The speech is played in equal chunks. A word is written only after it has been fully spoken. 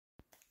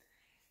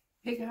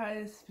Hey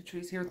guys,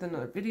 Patrice here with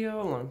another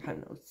video. Long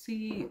time no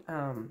see.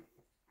 I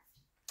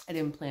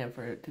didn't plan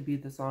for it to be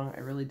this long. I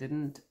really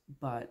didn't,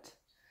 but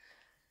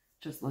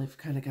just life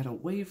kind of got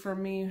away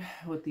from me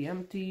with the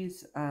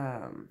empties.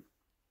 Last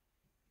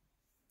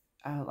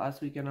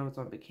weekend I was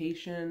on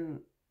vacation.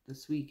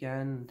 This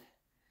weekend,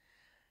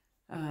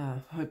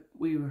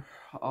 we were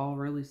all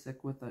really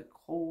sick with a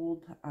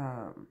cold.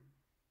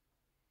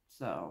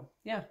 So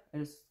yeah, I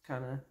just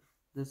kind of,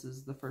 this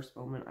is the first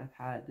moment I've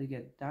had to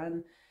get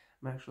done.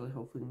 I'm actually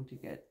hoping to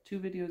get 2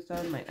 videos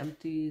done, my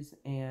empties,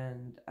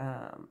 and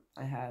I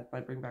had my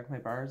bring back my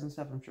bars and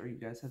stuff. I'm sure you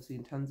guys have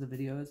seen tons of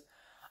videos.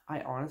 I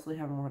honestly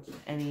haven't watched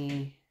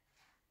any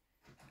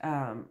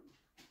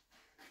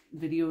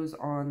videos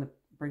on the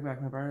bring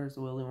back my bars,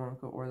 the Willy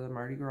Wonka or the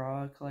Mardi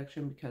Gras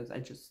collection, because I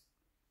just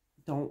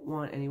don't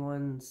want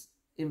anyone's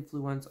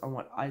influence on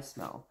what I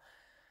smell.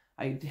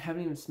 I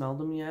haven't even smelled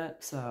them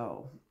yet,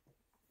 so...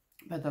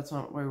 But that's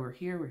not why we're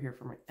here. We're here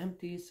for my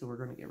empties, so we're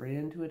going to get right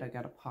into it. I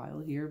got a pile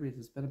here because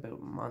it's been about a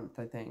month,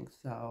 I think.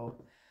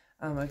 So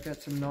I've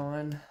got some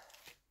non-wax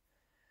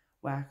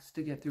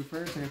to get through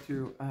first. I got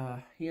through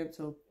hand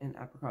soap and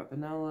apricot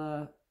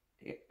vanilla,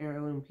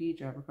 heirloom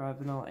peach, apricot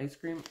vanilla ice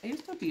cream. I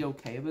used to be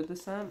okay with the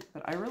scent,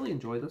 but I really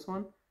enjoy this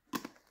one.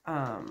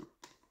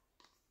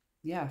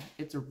 Yeah,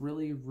 it's a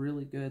really,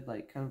 really good,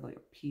 like, kind of like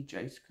a peach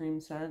ice cream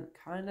scent.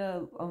 Kind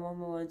of along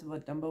the lines of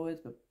what Dumbo is,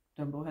 but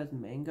Dumbo has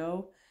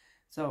mango.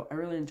 So I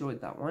really enjoyed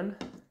that one.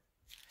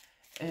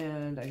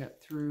 And I got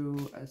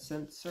through a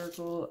scent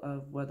circle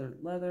of weathered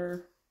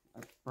leather. I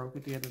broke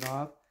it to get it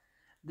off.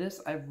 This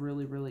I've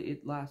really,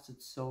 it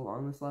lasted so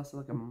long. This lasted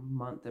like a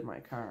month in my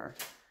car.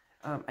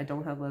 I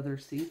don't have leather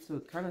seats, so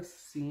it kind of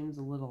seems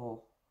a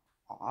little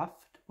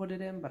off to put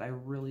it in, but I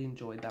really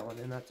enjoyed that one,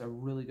 and that's a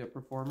really good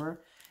performer.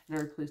 And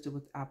I replaced it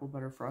with apple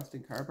butter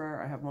frosting car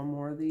bar. I have one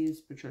more of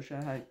these.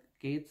 Patricia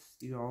Gates,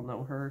 you all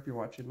know her if you're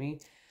watching me.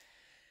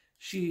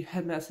 She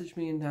had messaged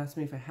me and asked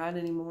me if I had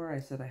any more. I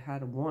said I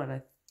had one,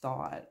 I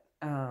thought.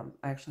 I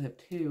actually have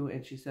 2,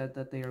 and she said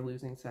that they are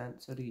losing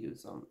scent, so to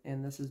use them.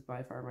 And this is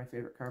by far my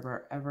favorite car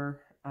bar ever.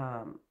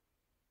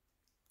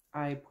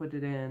 I put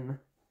it in,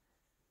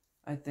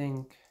 I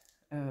think,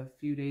 a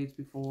few days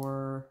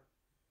before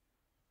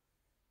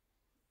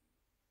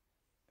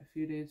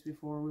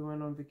we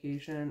went on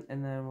vacation.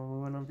 And then when we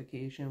went on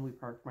vacation, we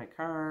parked my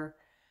car.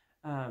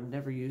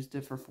 Never used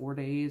it for 4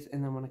 days,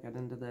 and then when I got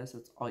into this,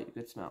 it's all you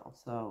could smell.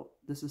 So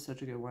this is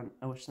such a good one.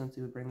 I wish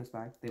Scentsy would bring this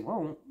back. They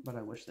won't, but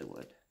I wish they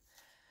would.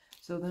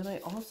 So then I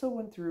also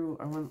went through,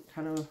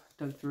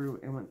 dug through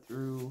and went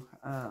through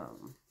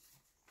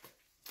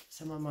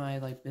some of my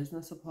like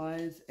business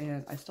supplies,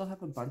 and I still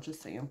have a bunch of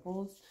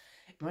samples.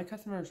 My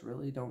customers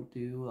really don't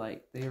do,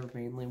 like, they are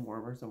mainly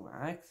warmers and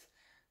wax,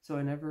 so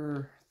I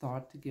never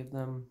thought to give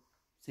them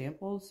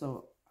samples.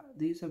 So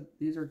these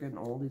are getting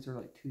old. These are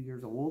like 2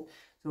 years old.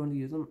 So when to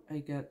use them, I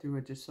get through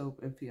a dish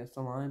soap and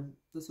Fiesta Lime.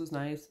 This was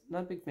nice.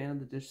 Not a big fan of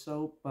the dish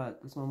soap,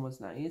 but this one was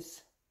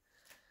nice.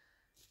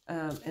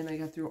 And I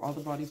got through all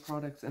the body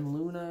products in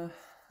Luna.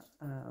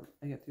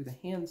 I got through the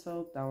hand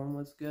soap. That one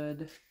was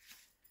good.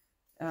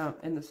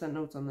 And the scent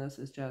notes on this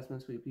is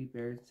jasmine, sweet pea,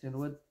 berries, and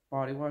sandalwood.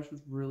 Body wash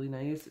was really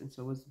nice, and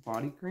so was the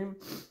body cream.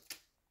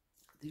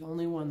 The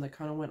only one that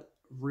kind of went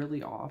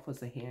really off was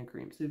the hand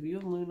cream. So if you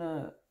have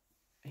Luna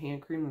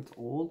hand cream that's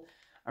old,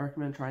 I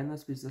recommend trying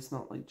this, because this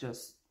smelled like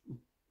just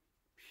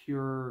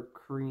pure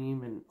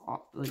cream and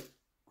like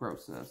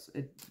grossness.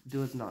 It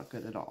was not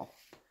good at all.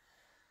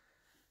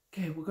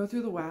 Okay, we'll go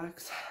through the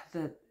wax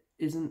that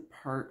isn't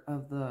part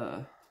of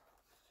the,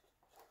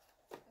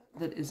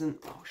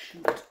 oh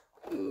shoot,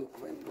 ooh,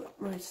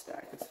 my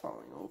stack is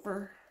falling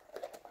over.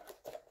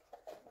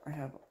 I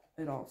have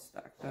it all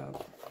stacked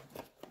up.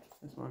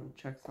 Just want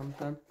to check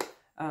something.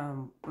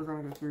 We're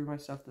going to go through my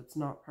stuff that's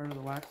not part of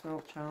the wax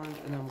melt challenge,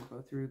 and then we'll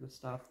go through the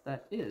stuff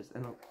that is,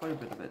 and quite a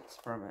bit of it's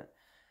from it.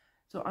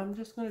 So I'm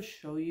just going to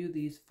show you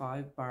these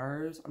 5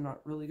 bars. I'm not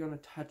really going to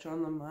touch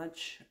on them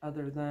much,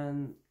 other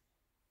than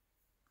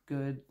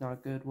good,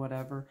 not good,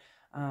 whatever.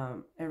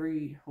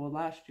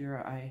 Last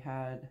year I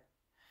had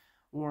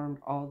warmed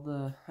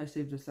I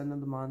saved a cent of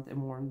the month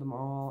and warmed them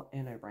all,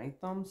 and I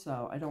ranked them,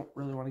 so I don't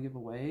really want to give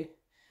away.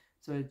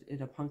 So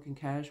a pumpkin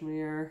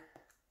cashmere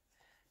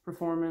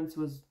performance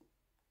was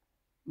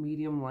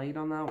medium light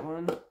on that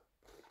one.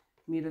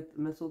 Meet at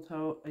the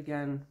mistletoe,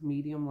 again,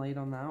 medium light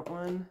on that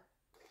one.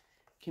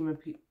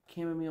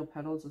 Chamomile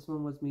petals, this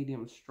one was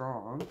medium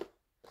strong.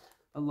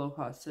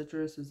 Aloha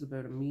citrus is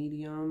about a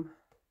medium.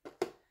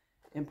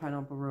 And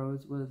pineapple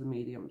rose was a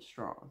medium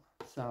strong.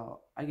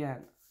 So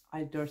again,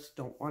 I just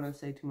don't want to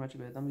say too much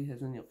about them, because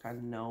then you'll kind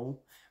of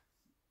know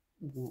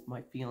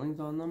my feelings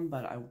on them.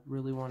 But I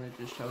really wanted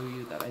to show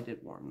you that I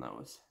did warm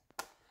those.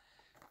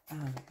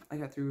 I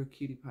got through a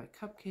cutie pie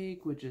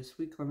cupcake, which is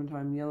sweet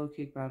clementine, yellow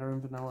cake batter,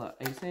 and vanilla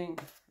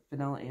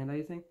and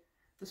icing.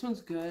 This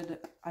one's good.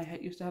 I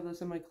used to have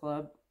this in my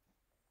club.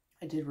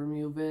 I did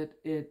remove it.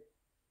 It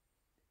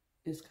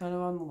is kind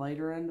of on the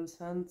lighter end of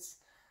scents.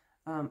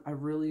 I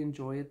really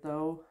enjoy it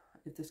though.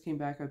 If this came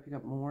back, I'd pick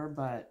up more,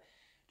 but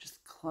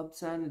just club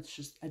scent. It's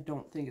just, I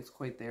don't think it's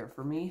quite there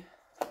for me.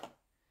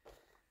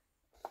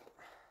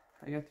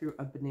 I got through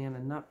a banana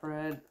nut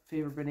bread.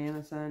 Favorite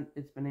banana scent,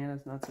 it's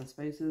bananas, nuts, and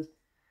spices.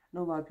 I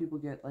know a lot of people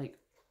get like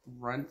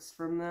runts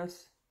from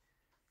this.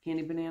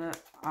 Candy banana,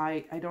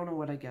 I don't know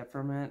what I get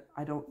from it.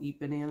 I don't eat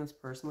bananas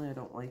personally. I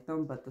don't like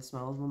them, but the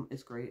smell of them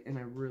is great, and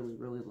I really,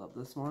 really love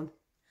this one.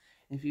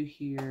 If you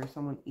hear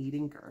someone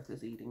eating, Garth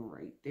is eating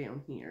right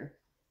down here.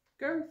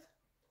 Garth!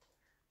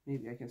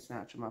 Maybe I can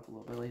snatch him up a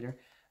little bit later.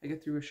 I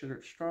get through a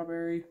sugared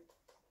strawberry.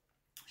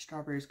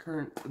 Strawberries,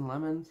 currants, and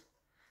lemons.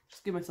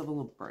 Just give myself a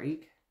little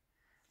break.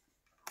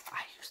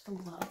 I used to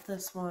love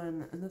this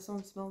one, and this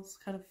one smells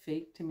kind of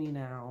fake to me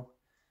now.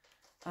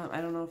 I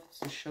don't know if it's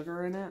the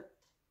sugar in it.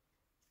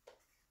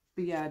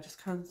 But yeah, it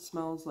just kind of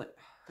smells like,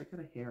 I got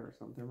a hair or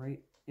something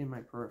right in my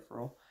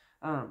peripheral.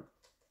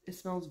 It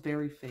smells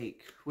very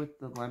fake with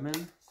the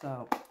lemon.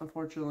 So,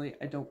 unfortunately,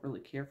 I don't really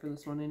care for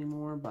this one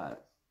anymore,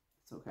 but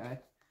it's okay.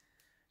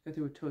 Go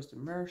through a toasted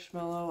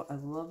marshmallow. I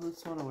love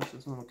this one. I wish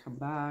this one would come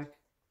back.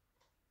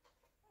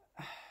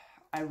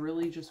 I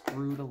really just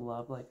grew to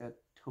love like a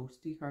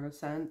toasty kind of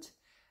scent.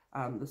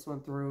 This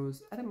one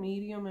throws at a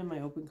medium in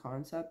my open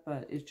concept,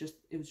 but it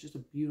was just a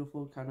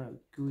beautiful kind of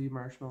gooey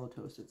marshmallow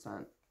toasted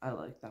scent. I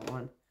like that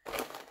one.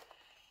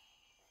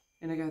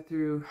 And I got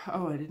through,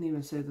 oh, I didn't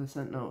even say the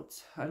scent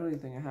notes. I don't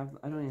even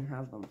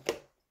have them.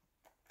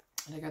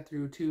 And I got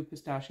through 2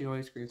 pistachio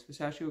ice creams.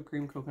 Pistachio,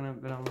 cream, coconut,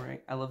 vanilla meringue.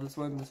 I love this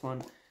one. This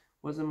one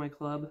was in my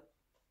club.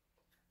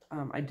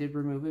 I did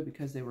remove it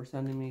because they were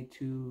sending me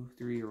 2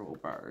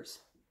 3-year-old bars.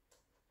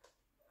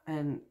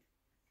 And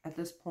at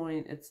this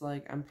point, it's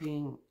like I'm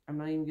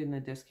not even getting a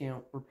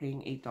discount. We're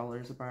paying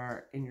 $8 a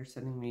bar, and you're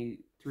sending me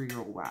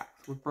 3-year-old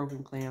wax with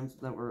broken clams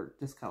that were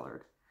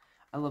discolored.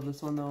 I love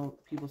this one though.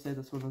 People say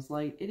this one is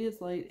light. It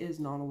is light. It is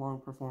not a long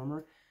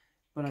performer.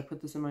 But I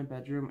put this in my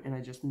bedroom and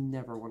I just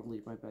never want to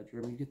leave my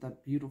bedroom. You get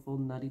that beautiful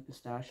nutty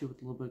pistachio with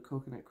a little bit of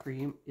coconut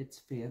cream. It's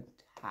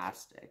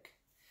fantastic.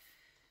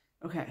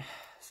 Okay,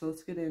 so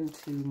let's get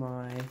into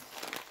my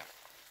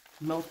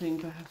melting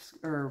basket,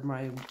 or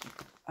my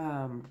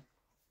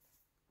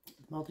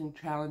melting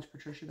challenge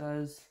Patricia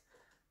does.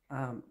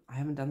 I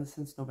haven't done this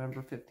since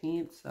November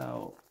 15th,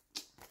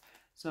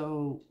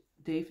 so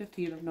day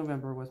 15 of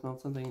November was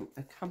melt something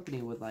a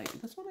company would like.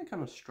 This one I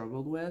kind of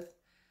struggled with,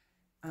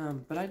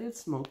 but I did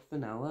smoked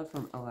vanilla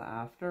from Ella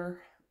After.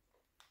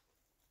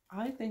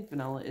 I think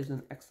vanilla is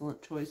an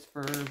excellent choice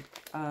for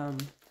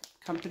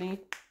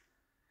company,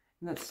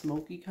 and that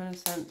smoky kind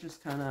of scent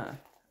just kind of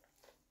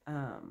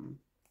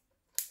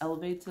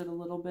elevates it a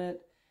little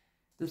bit.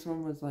 This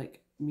one was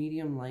like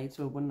medium light,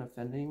 so it wouldn't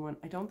offend anyone.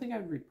 I don't think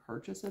I'd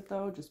repurchase it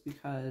though, just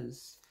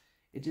because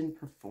it didn't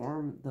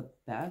perform the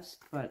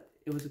best, but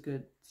it was a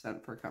good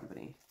scent for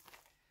company.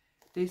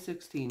 Day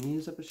 16,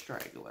 use up a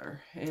straggler,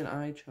 and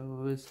I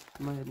chose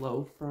my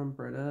loaf from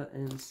Brita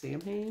and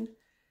Samhain.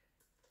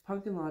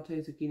 Pumpkin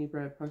latte, zucchini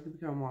bread, pumpkin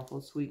pecan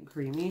waffles, sweet and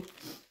creamy.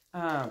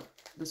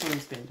 This one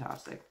is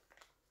fantastic.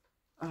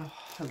 Oh,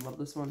 I love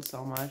this one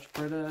so much.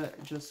 Brita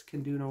just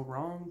can do no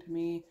wrong to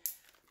me.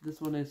 This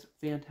one is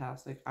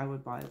fantastic. I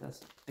would buy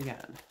this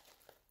again.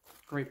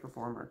 Great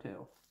performer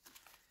too.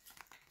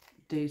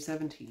 Day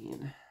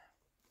 17.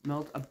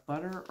 Melt a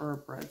butter or a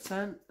bread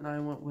scent, and I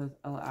went with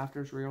Ella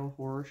After's Real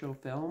Horror Show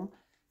Film,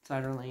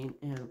 Cider Lane,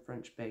 and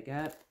French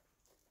Baguette.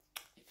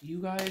 If you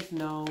guys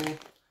know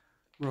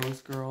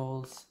Rose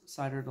Girl's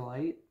Cider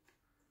Delight,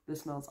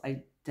 this smells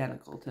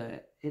identical to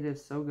it. It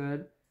is so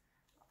good.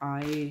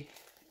 I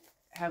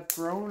have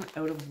grown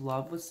out of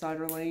love with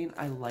Cider Lane.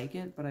 I like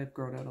it, but I've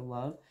grown out of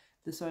love.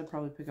 This one I'd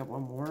probably pick up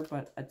one more,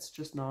 but it's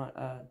just not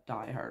a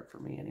die-hard for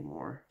me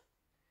anymore.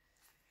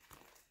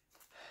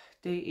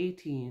 Day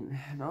 18,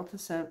 melt a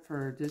scent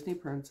for Disney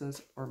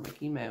Princess or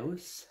Mickey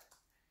Mouse.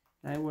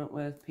 And I went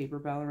with Paper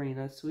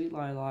Ballerina, Sweet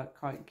Lilac,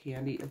 Cotton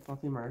Candy, and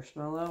Fluffy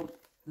Marshmallow.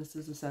 This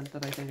is a scent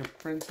that I think a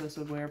princess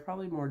would wear,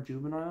 probably more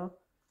juvenile.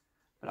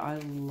 But I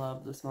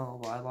love the smell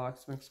of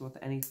lilacs mixed with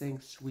anything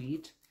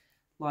sweet.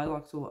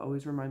 Lilacs will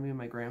always remind me of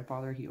my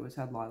grandfather. He always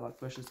had lilac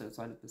bushes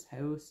outside of his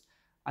house.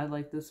 I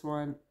like this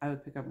one. I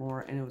would pick up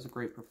more, and it was a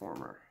great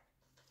performer.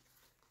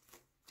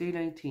 Day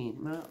 19,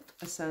 melt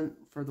a scent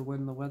for the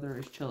when the weather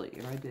is chilly.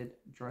 And I did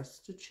Dress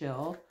to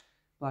Chill,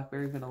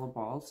 Blackberry Vanilla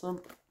Balsam.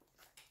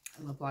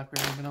 I love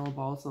Blackberry Vanilla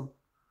Balsam.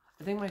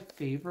 I think my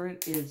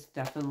favorite is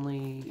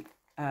definitely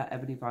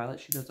Ebony Violet.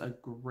 She does a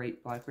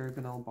great Blackberry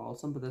Vanilla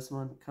Balsam, but this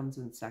one comes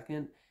in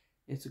second.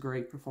 It's a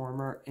great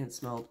performer, and it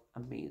smelled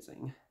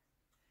amazing.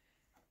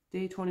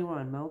 Day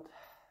 21, melt.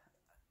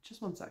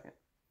 Just 1 second.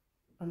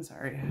 I'm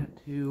sorry, I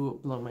had to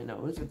blow my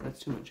nose if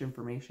that's too much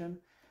information.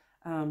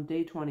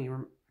 Day 20,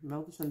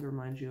 melt the scent to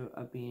remind you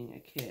of being a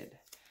kid.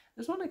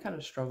 This one I kind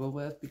of struggle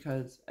with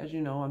because, as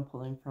you know, I'm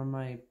pulling from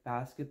my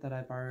basket that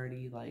I've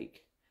already,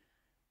 like,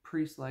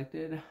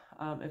 pre-selected.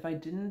 If I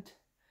didn't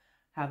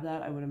have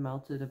that, I would have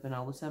melted a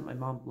vanilla scent. My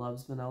mom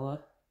loves vanilla.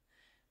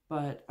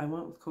 But I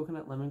went with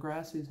coconut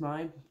lemongrass, because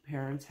my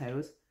parents'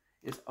 house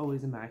is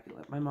always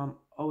immaculate. My mom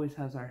always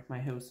has her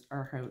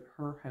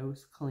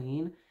house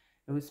clean.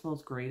 It always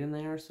smells great in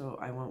there, so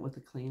I went with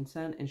a clean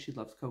scent, and she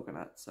loves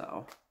coconut,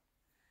 so.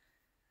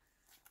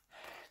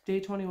 Day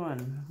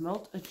 21,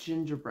 melt a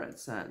gingerbread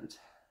scent.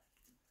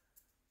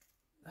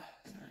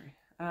 Sorry.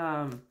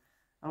 I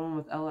went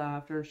with Ella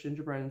After,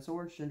 gingerbread and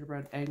swords,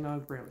 gingerbread,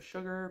 eggnog, brown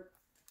sugar.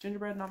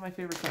 Gingerbread, not my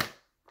favorite scent.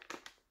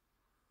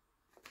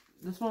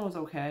 This one was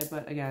okay,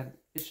 but again,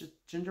 it's just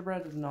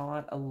gingerbread is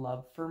not a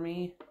love for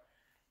me.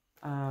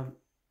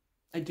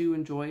 I do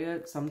enjoy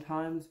it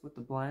sometimes with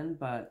the blend,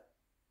 but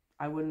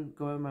I wouldn't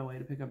go out of my way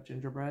to pick up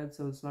gingerbread,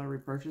 so it's not a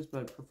repurchase,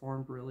 but it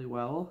performed really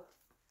well.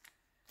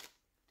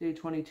 Day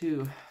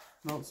 22,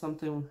 melt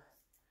something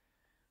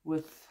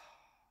with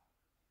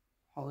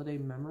holiday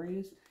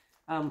memories.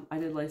 I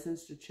did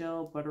License to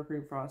Chill,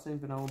 buttercream frosting,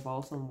 vanilla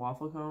balsam,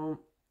 waffle cone.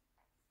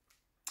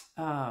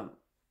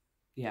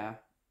 Yeah,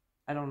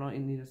 I don't know, I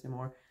need to say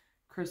more.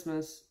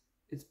 Christmas,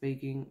 it's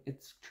baking,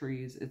 it's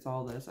trees, it's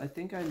all this. I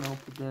think I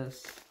melted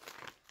this.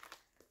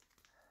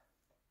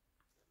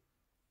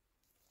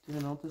 Did I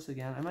melt this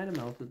again? I might have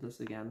melted this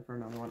again for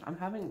another one. I'm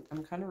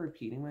kind of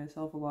repeating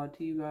myself a lot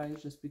to you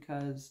guys just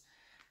because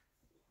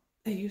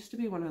it used to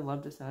be when I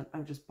loved a scent, I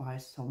would just buy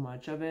so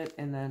much of it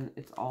and then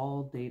it's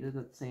all dated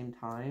at the same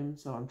time.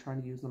 So I'm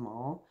trying to use them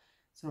all.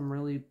 So I'm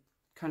really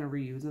kind of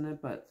reusing it,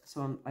 but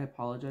so I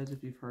apologize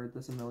if you've heard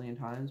this a million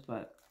times,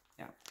 but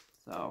yeah.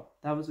 So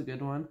that was a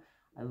good one.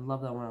 I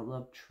love that one. I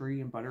love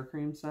tree and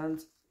buttercream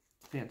scents.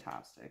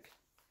 Fantastic.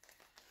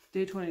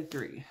 Day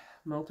 23,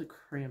 melted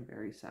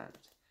cranberry scent.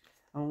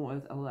 I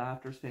went with Ella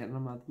After's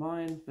Phantom of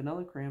Mine,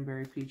 vanilla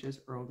cranberry, peaches,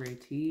 Earl Grey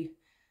tea.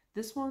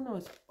 This one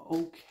was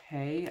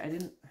okay.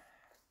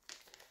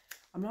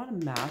 I'm not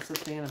a massive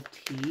fan of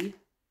tea.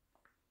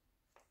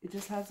 It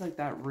just has like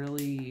that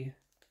really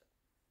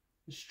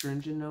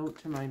astringent note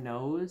to my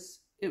nose.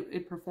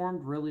 It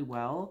performed really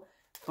well,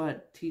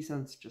 but tea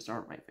scents just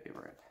aren't my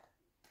favorite.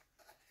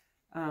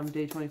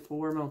 Day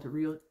 24, melted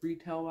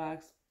retail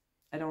wax.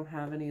 I don't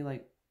have any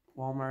like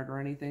Walmart or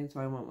anything,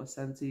 so I went with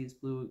Scentsy's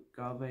Blue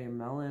Agave and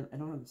Melon. I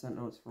don't have the scent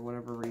notes for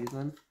whatever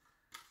reason.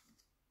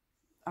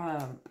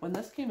 When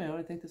this came out,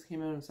 I think this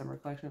came out in summer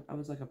collection, I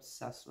was like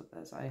obsessed with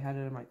this. I had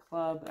it in my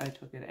club. I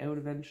took it out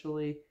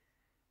eventually.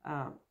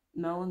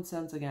 Melon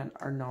scents, again,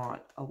 are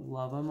not a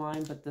love of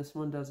mine, but this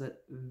one does it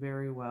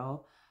very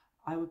well.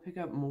 I would pick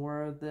up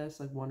more of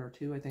this, like one or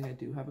two. I think I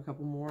do have a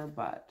couple more,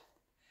 but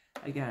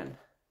again,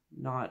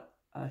 not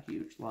a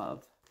huge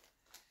love.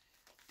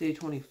 Day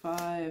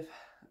 25,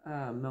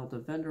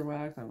 melted vendor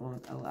wax. I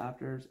went with Ella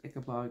After's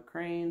Ichabod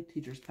Crane,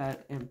 Teacher's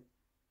Pet, and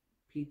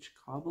Peach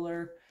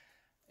Cobbler.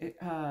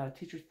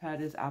 Teacher's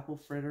Pet is apple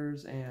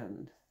fritters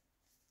and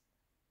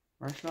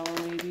marshmallow,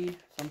 maybe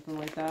something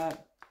like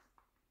that.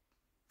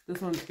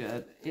 This one's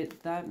good.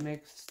 That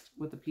mixed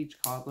with the peach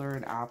cobbler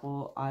and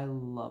apple, I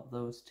love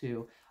those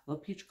too. I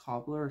love peach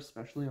cobbler,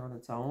 especially on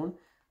its own,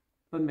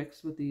 but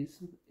mixed with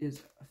these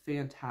is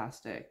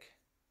fantastic.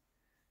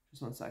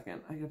 Just one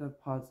second. I gotta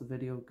pause the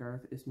video.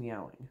 Garth is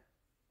meowing.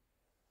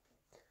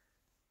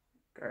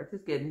 Garth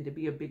is getting to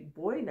be a big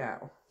boy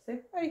now. Say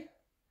hi.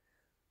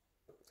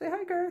 Say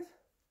hi, Garth.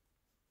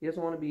 He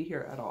doesn't want to be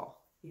here at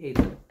all. He hates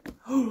it.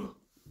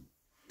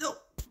 No.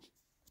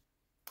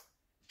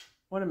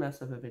 What a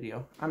mess of a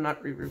video. I'm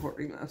not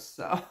re-recording this,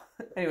 so.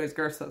 Anyways,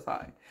 Garth says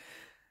hi.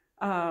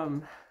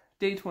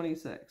 Day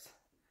 26.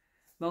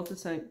 Melted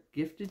scent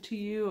gifted to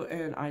you,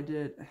 and I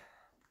did.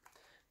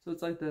 So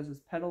it's like this. It's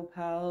Petal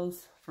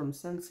Pals from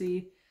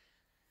Scentsy.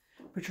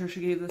 Patricia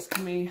gave this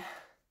to me.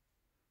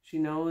 She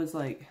knows,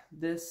 like,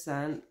 this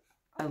scent.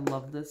 I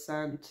love this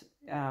scent.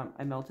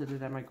 I melted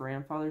it at my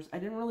grandfather's. I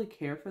didn't really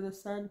care for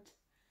this scent.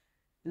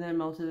 And then I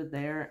melted it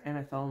there, and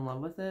I fell in love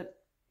with it.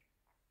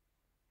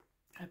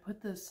 I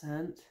put this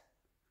scent,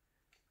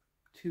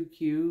 2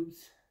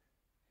 cubes,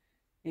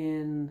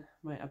 in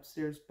my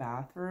upstairs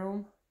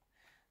bathroom.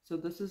 So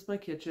this is my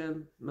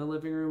kitchen, my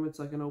living room. It's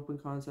like an open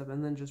concept.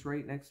 And then just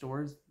right next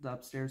door is the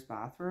upstairs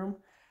bathroom.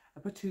 I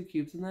put 2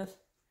 cubes in this.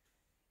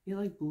 It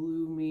like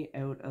blew me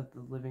out of the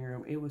living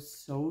room. It was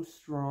so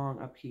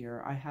strong up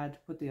here. I had to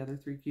put the other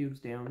 3 cubes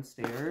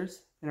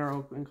downstairs in our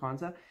open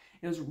concept.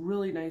 It was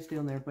really nice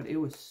down there, but it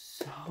was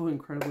so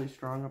incredibly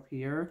strong up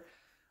here.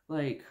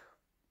 Like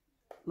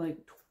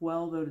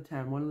 12 out of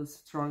 10. One of the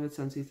strongest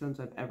Scentsy scents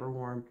I've ever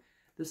worn.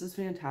 This is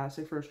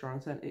fantastic for a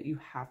strong scent. You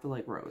have to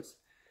like rose.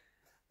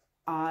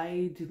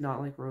 I did not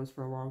like rose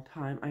for a long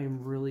time. I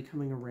am really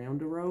coming around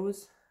to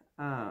rose,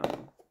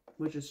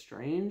 which is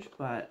strange,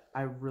 but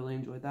I really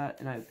enjoyed that,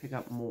 and I would pick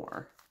up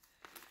more.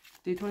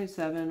 Day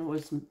 27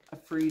 was a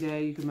free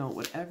day. You could melt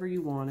whatever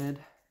you wanted.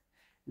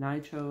 And I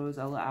chose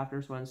Ella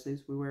After's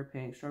Wednesdays We Wear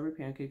Pink, Strawberry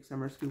Pancake,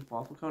 Summer Scoop,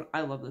 Waffle Cone.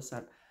 I love this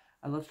scent.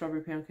 I love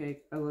Strawberry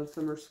Pancake. I love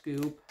Summer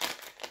Scoop.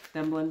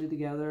 Them blended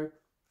together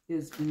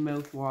is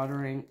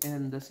mouth-watering,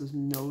 and this is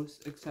no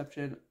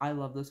exception. I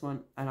love this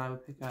one, and I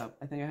would pick up,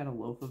 I think I had a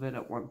loaf of it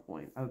at one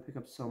point. I would pick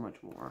up so much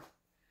more.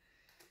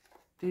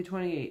 Day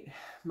 28,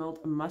 melt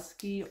a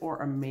musky or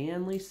a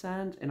manly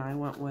scent, and I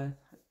went with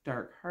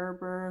Dark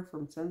Harbor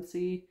from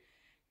Scentsy,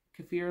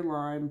 Kaffir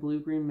Lime, Blue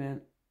Green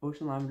Mint,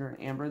 Ocean Lavender,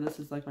 and Amber. This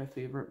is like my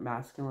favorite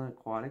masculine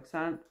aquatic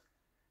scent.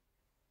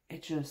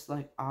 It just,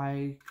 like,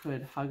 I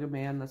could hug a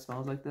man that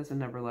smells like this and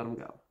never let him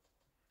go.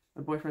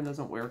 My boyfriend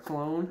doesn't wear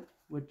cologne,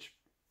 which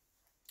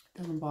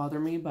doesn't bother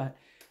me, but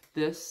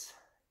this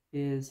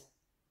is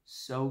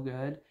so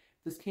good.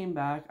 If this came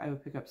back, I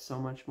would pick up so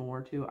much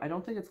more too. I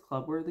don't think it's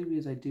club worthy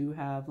because I do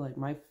have, like,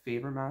 my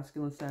favorite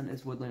masculine scent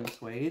is Woodland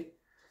Suede,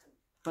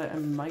 but I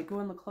might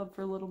go in the club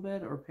for a little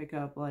bit or pick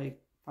up like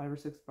 5 or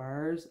 6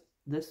 bars.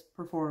 This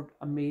performed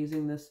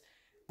amazing. This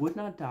would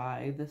not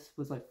die. This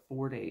was like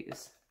 4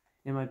 days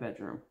in my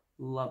bedroom.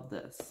 Love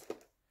this.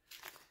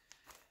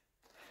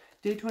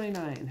 Day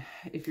 29.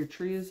 If your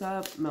tree is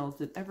up,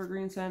 melted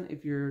evergreen scent.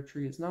 If your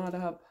tree is not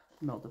up,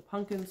 melted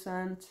pumpkin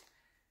scent.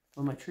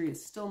 Well, my tree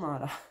is still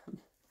not up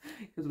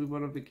because we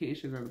went on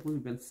vacation and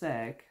we've been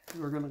sick.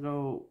 We're going to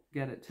go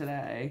get it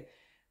today.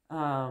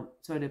 So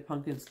I did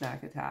pumpkin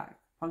snack attack.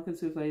 Pumpkin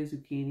souffle,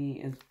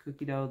 zucchini, and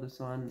cookie dough.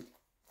 This one,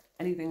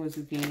 anything with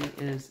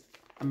zucchini is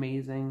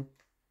amazing.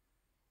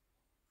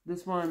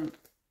 This one,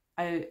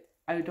 I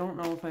don't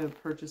know if I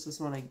would purchase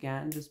this one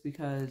again just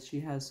because she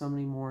has so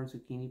many more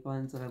zucchini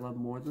blends that I love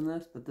more than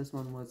this, but this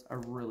one was a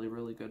really,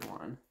 really good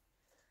one.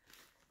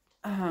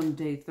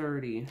 Day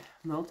 30,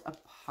 melt a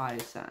pie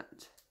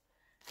scent.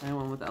 I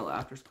went with Ella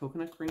After's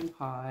coconut cream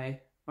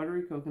pie,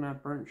 buttery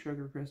coconut, burnt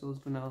sugar crystals,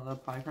 vanilla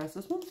pie crust.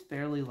 This one's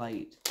fairly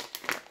light.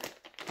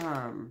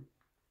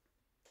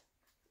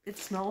 It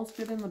smells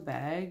good in the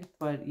bag,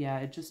 but yeah,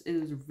 it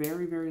is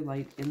very, very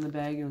light in the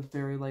bag. It was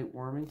very light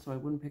warming, so I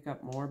wouldn't pick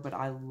up more, but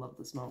I love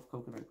the smell of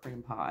coconut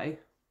cream pie.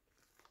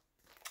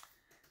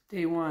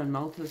 Day 1,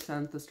 melt a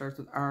scent that starts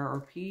with R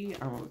or P.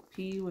 I went with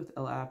P with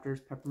Ella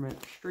After's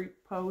Peppermint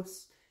Street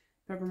Posts,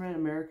 Peppermint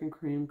American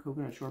Cream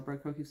Coconut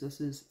Shortbread Cookies.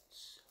 This is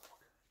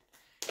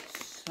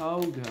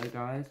so good,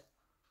 guys.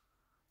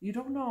 You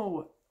don't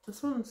know,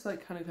 this one's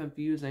like kind of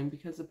confusing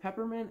because the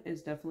peppermint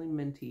is definitely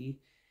minty.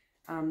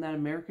 That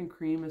American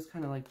cream is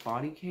kind of like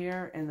body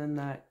care, and then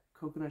that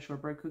coconut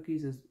shortbread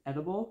cookies is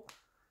edible.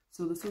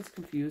 So this one's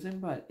confusing,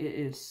 but it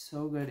is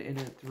so good and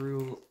it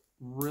threw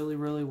really,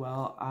 really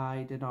well.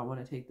 I did not want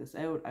to take this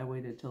out. I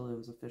waited till it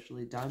was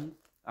officially done.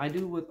 I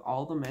do with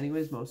all of them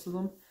anyways, most of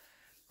them.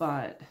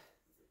 But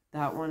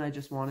that one I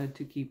just wanted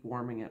to keep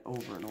warming it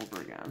over and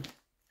over again.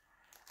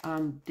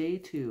 Day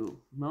 2,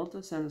 melt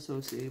a scent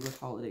associated with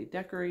holiday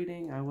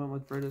decorating. I went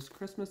with Britta's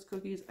Christmas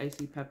cookies,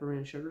 icy peppermint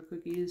and sugar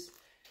cookies.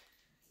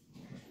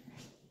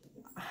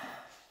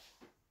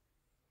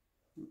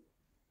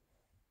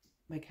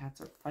 My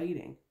cats are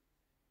fighting,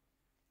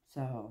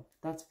 so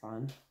that's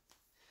fun.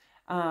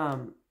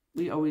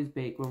 We always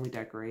bake when we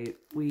decorate.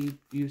 We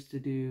used to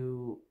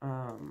do,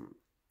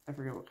 I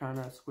forget what kind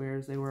of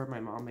squares they were. My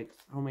mom makes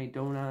homemade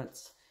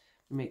donuts.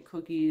 We make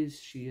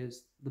cookies. She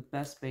is the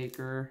best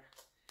baker.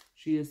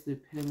 She is the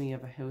epitome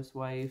of a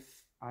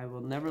housewife. I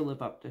will never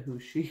live up to who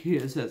she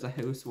is as a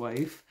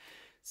housewife.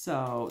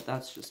 So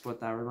that's just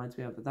what that reminds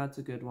me of. But that's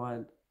a good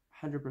one.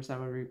 100%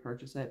 would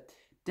repurchase it.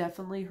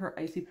 Definitely her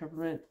icy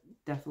peppermint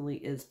definitely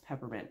is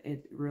peppermint.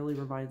 It really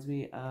reminds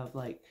me of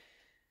like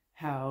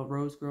how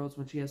Rose Girls,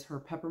 when she has her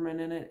peppermint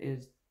in it,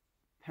 is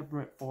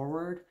peppermint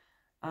forward.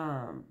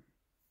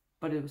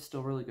 But it was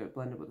still really good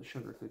blended with the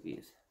sugar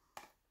cookies.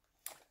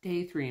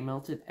 Day 3,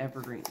 melted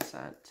evergreen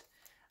scent.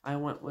 I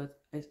went with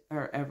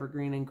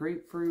evergreen and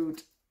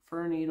grapefruit,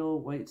 fir needle,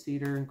 white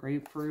cedar, and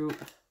grapefruit.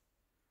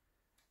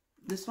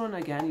 This one,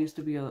 again, used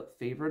to be a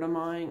favorite of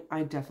mine.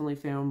 I definitely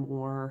found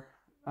more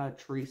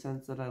tree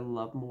scents that I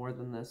love more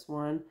than this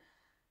one.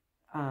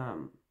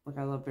 Like,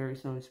 I love berry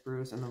snowy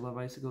spruce, and I love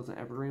icicles and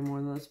evergreen more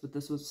than this, but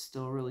this was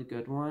still a really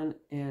good one.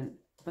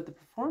 But the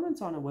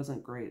performance on it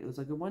wasn't great. It was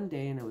like a 1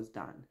 day and it was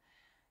done.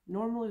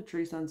 Normally with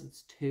tree scents,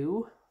 it's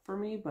 2 for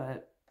me,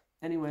 but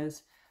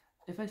anyways,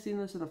 if I seen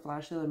this in a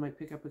flash sale, I might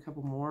pick up a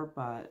couple more,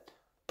 but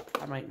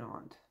I might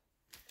not.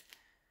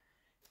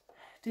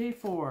 Day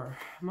 4,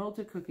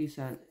 melted cookie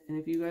scent. And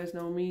if you guys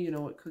know me, you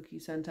know what cookie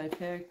scent I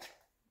picked.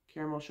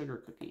 Caramel sugar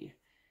cookie.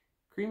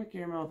 Cream of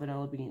caramel,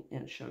 vanilla bean,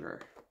 and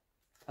sugar.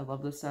 I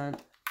love this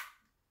scent.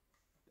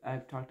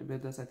 I've talked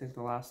about this, I think,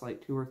 the last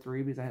like 2 or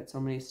 3 because I had so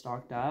many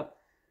stocked up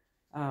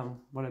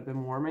when I've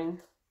been warming.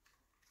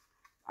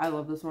 I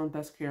love this one.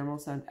 Best caramel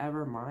scent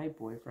ever. My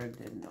boyfriend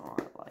did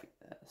not like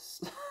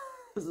this.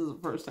 This is the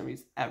first time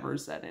he's ever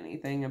said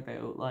anything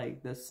about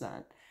like this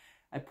scent.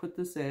 I put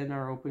this in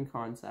our open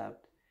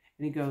concept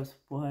and he goes,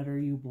 "What are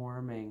you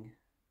warming?"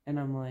 And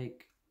I'm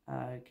like,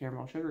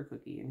 caramel sugar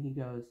cookie. And he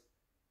goes,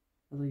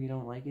 I was like, "You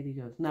don't like it?" He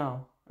goes,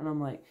 "No." And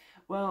I'm like,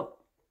 well,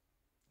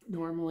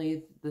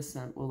 normally the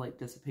scent will like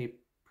dissipate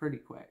pretty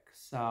quick,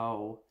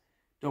 so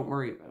don't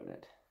worry about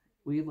it.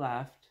 We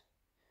left,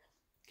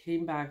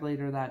 came back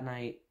later that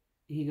night.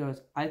 He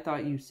goes, "I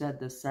thought you said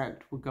the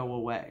scent would go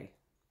away."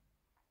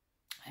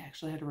 I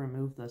actually had to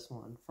remove this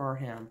one for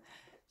him.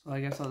 So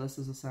I guess this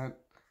is a scent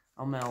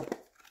I'll melt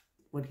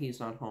when he's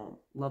not home.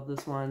 Love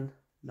this one.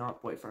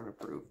 Not boyfriend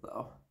approved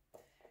though.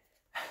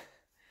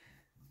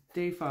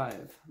 Day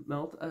 5,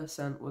 melt a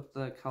scent with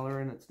the color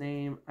in its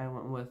name. I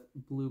went with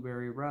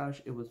Blueberry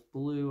Rush. It was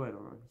blue. I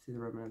don't know if you can see the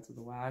romance of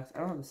the wax. I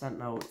don't have the scent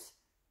notes.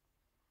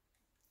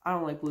 I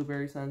don't like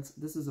blueberry scents.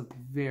 This is a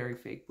very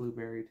fake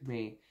blueberry to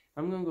me. If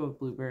I'm going to go with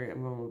blueberry,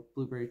 I'm going with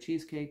blueberry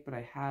cheesecake, but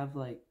I have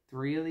like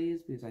 3 of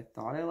these because I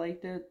thought I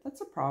liked it.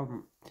 That's a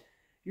problem.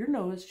 Your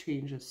nose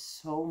changes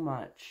so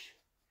much,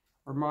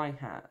 or mine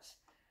has.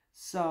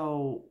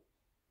 So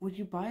when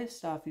you buy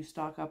stuff, you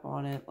stock up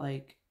on it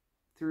like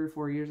 3 or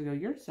 4 years ago,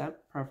 your scent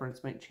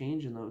preference might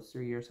change in those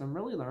 3 years. So I'm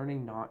really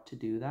learning not to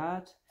do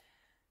that.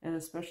 And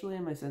especially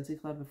in my Scentsy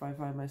Club, if I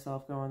find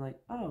myself going like,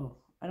 oh,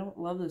 I don't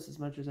love this as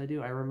much as I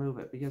do, I remove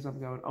it because I'm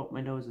going, oh,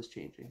 my nose is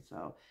changing.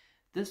 So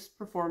this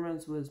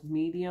performance was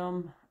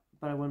medium,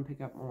 but I wouldn't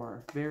pick up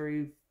more.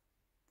 Very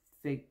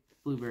fake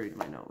blueberry to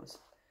my nose.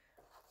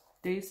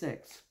 Day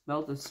 6,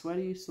 melt a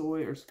sweaty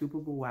soy or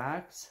scoopable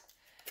wax.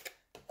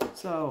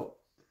 So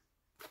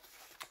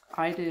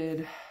I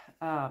did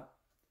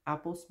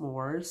apple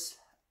s'mores.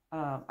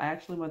 I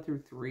actually went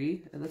through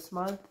 3 this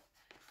month.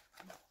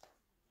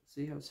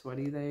 See how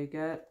sweaty they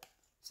get?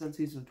 Since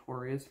he's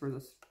notorious for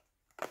this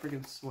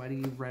freaking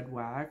sweaty red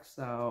wax,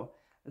 so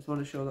I just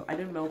want to show them. I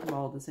didn't melt them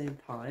all at the same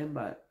time,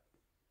 but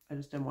I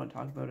just didn't want to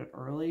talk about it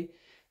early.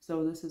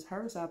 So this is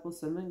harvest apple,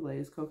 cinnamon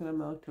glaze, coconut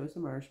milk,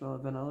 toasted marshmallow,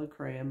 vanilla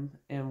cream,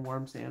 and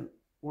warm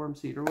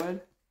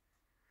cedarwood.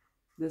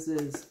 This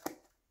is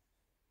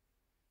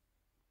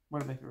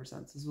one of my favorite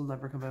scents. This will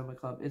never come out of my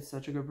club. It's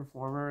such a good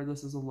performer.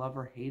 This is a love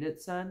or hate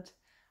it scent.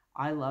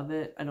 I love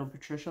it. I know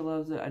Patricia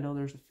loves it. I know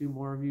there's a few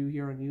more of you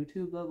here on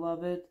YouTube that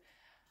love it.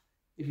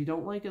 If you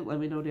don't like it, let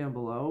me know down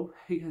below,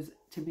 because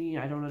to me,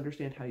 I don't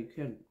understand how you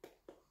can.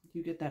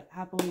 You get that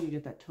apple, you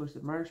get that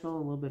toasted marshmallow, a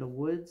little bit of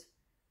woods.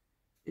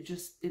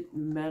 It's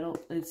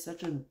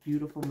such a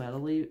beautiful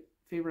metally.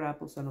 Favorite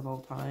apple scent of all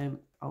time.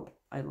 Oh,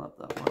 I love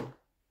that one.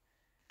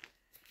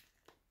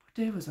 What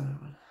day was that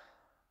on?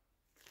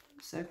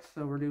 6,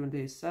 so we're doing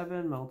day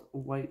 7, melt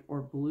white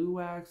or blue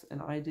wax,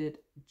 and I did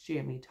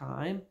jammy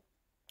time.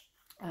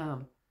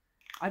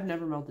 I've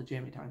never melted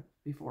jammy time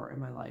before in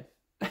my life.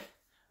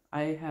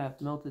 I have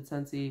melted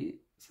Scentsy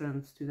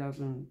since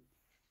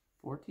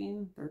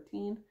 2014,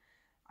 13.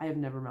 I have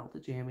never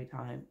melted jammy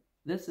time.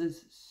 This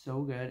is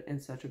so good and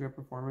such a good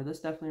performer. This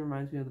definitely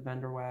reminds me of the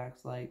vendor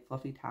wax, like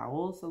fluffy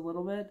towels a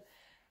little bit.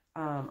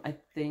 I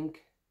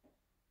think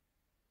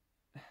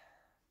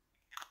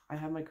I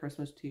have my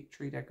Christmas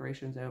tree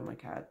decorations out. My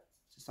cat's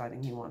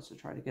deciding he wants to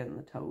try to get in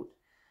the tote.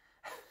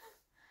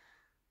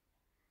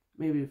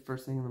 Maybe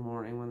first thing in the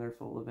morning when they're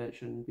full of it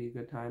shouldn't be a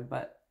good time.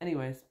 But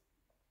anyways,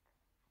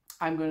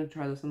 I'm going to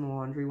try this in the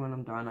laundry when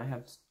I'm done.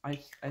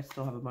 I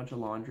still have a bunch of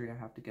laundry I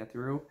have to get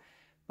through.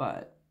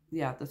 But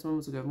yeah, this one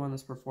was a good one.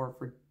 This performed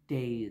for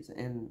days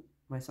in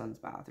my son's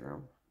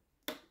bathroom.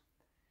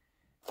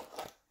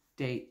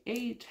 Day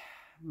 8,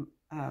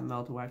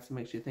 melt a wax that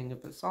makes you think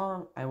of a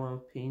song. I went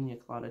with Pina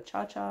Colada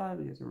Cha-Cha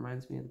because it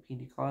reminds me of the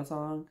Pina Colada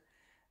song.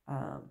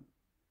 I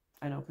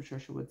know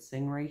Patricia would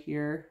sing right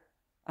here.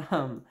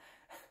 I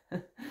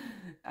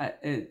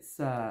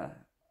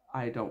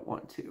don't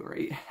want to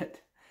right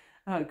yet.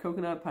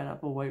 Coconut,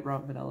 pineapple, white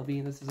rum, vanilla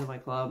bean. This is in my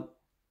club.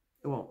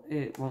 It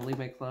won't leave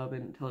my club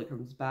until it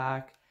comes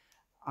back.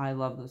 I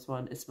love this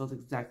one. It smells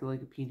exactly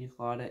like a pina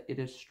colada. It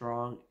is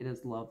strong. It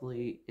is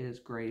lovely. It is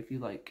great. If you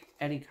like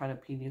any kind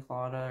of pina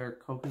colada or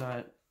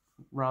coconut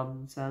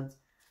rum scents,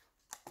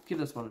 give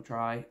this one a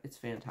try. It's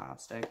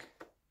fantastic.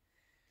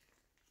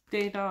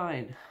 Day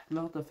 9,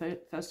 melt a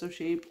festive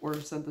shape or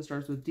scent that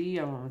starts with D.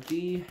 I went with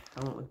D.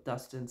 I went with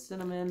dust and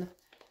cinnamon.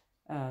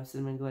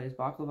 Cinnamon glazed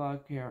baklava,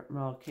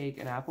 caramel cake,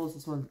 and apples.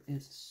 This one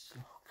is so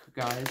good,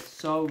 guys.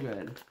 So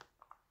good.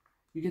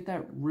 You get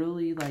that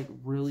really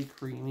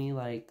creamy,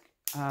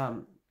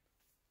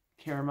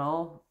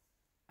 caramel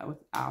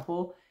with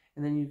apple,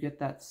 and then you get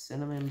that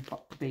cinnamon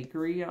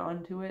bakery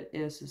onto it.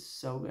 It's just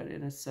so good.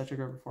 It is such a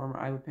good performer.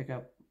 I would pick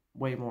up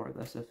way more of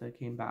this if it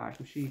came back.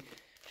 She's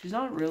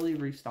not really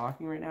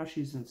restocking right now.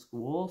 She's in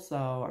school,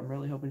 so I'm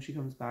really hoping she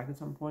comes back at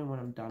some point when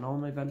I'm done all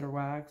my vendor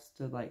wax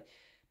to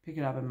pick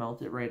it up and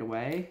melt it right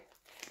away.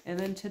 And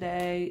then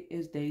today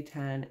is day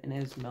 10 and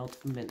it is melt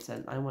mint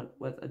scent. I went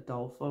with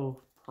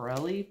Adolfo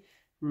Pirelli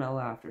from L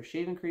After.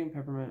 Shaving cream,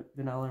 peppermint,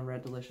 vanilla, and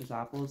red delicious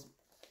apples.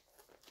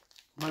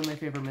 One of my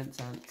favorite mint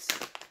scents.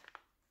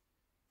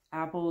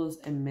 Apples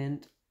and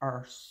mint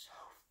are so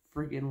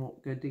freaking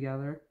good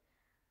together.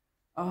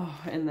 Oh,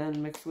 and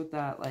then mixed with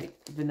that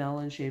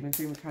vanilla and shaving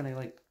cream, it kind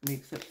of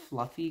makes it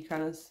fluffy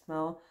kind of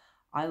smell.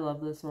 I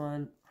love this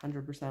one.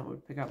 100%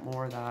 would pick up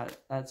more of that.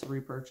 That's a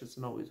repurchase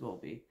and always will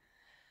be.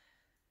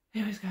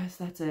 Anyways, guys,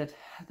 that's it.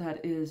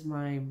 That is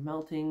my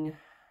melting,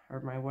 or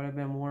my what I've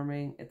been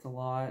warming. It's a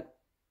lot,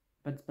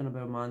 but it's been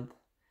about a month.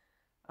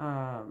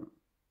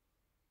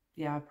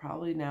 Yeah,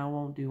 probably now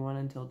won't do one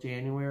until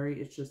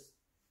January. It's just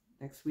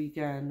next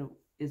weekend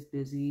is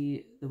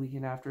busy. The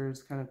weekend after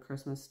is kind of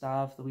Christmas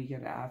stuff. The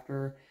weekend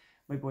after,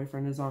 my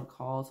boyfriend is on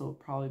call, so it'll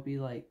probably be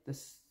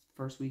this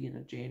first weekend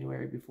of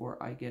January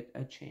before I get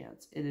a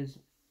chance. It is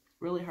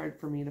really hard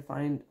for me to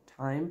find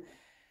time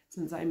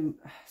since I'm,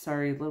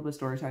 sorry, a little bit of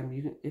story time.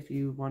 You can, if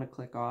you want to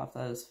click off,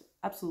 that is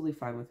absolutely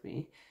fine with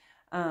me.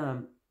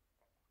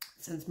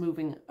 Since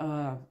moving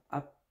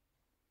up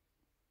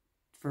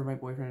for my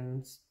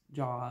boyfriend's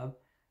job.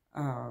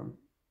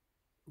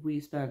 We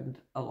spend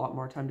a lot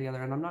more time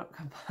together, and I'm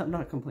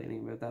not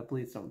complaining about that.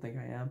 Please don't think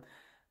I am.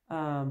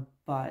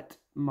 But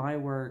my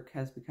work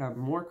has become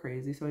more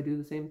crazy, so I do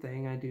the same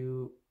thing. I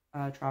do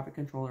traffic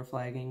controller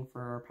flagging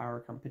for our power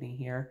company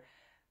here.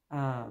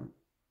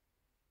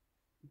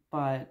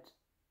 But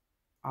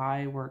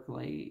I work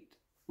late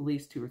at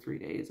least 2 or 3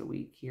 days a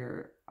week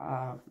here.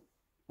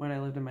 When I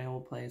lived in my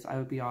old place, I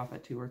would be off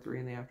at 2 or 3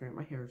 in the afternoon.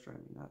 My hair is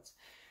driving me nuts.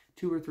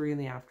 2 or 3 in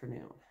the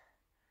afternoon.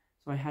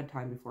 So I had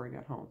time before I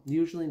got home.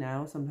 Usually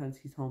now, sometimes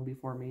he's home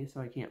before me,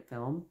 so I can't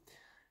film.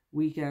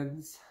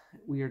 Weekends,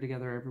 we are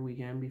together every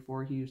weekend.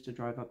 Before, he used to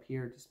drive up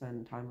here to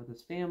spend time with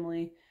his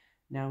family.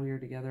 Now we are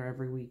together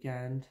every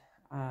weekend.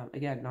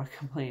 Again, not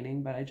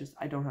complaining, but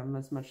I don't have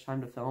as much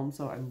time to film,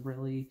 so I'm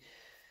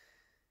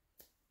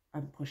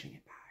pushing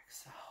it back.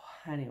 So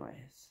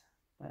anyways,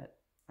 but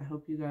I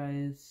hope you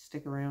guys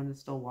stick around and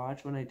still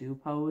watch when I do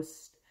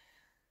post.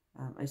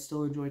 I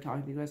still enjoy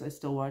talking to you guys. I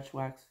still watch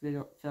wax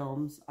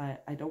films.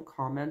 I don't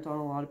comment on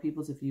a lot of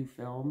people's if you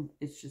film.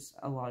 It's just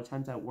a lot of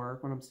times at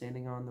work when I'm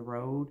standing on the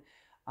road.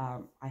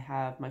 I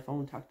have my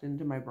phone tucked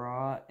into my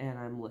bra and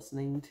I'm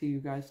listening to you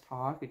guys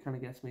talk. It kind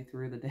of gets me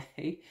through the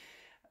day.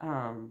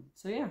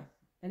 So yeah,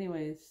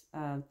 anyways,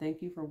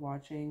 thank you for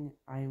watching.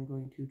 I am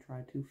going to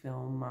try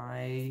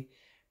to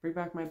bring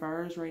back my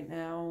bars right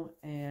now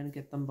and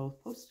get them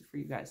both posted for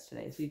you guys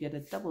today. So you get a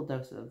double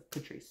dose of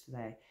Patrice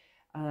today.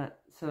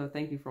 So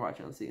thank you for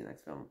watching. I'll see you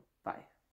next film. Bye.